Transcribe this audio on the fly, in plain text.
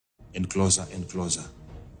and closer and closer.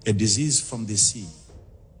 A disease from the sea,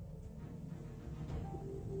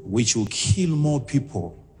 which will kill more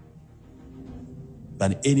people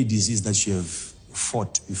than any disease that you have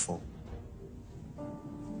fought before.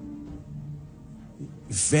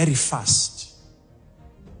 Very fast.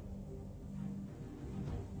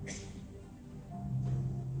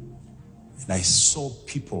 And I saw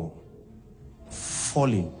people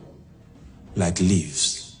falling like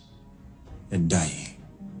leaves and dying.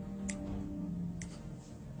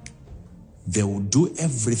 They will do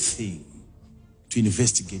everything to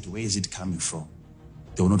investigate where is it coming from.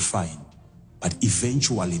 They will not find. But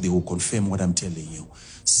eventually they will confirm what I'm telling you.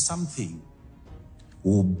 Something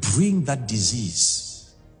will bring that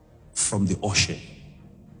disease from the ocean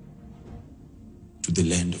to the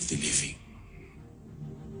land of the living.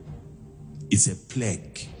 It's a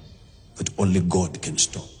plague that only God can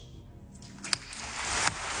stop.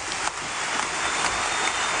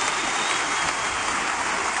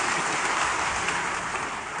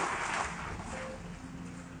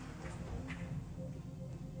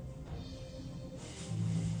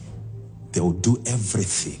 They will do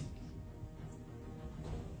everything.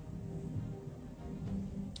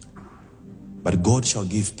 But God shall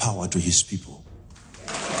give power to his people.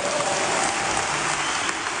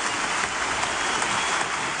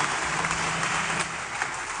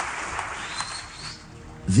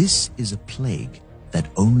 This is a plague that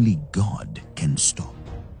only God can stop.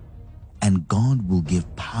 And God will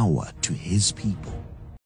give power to his people.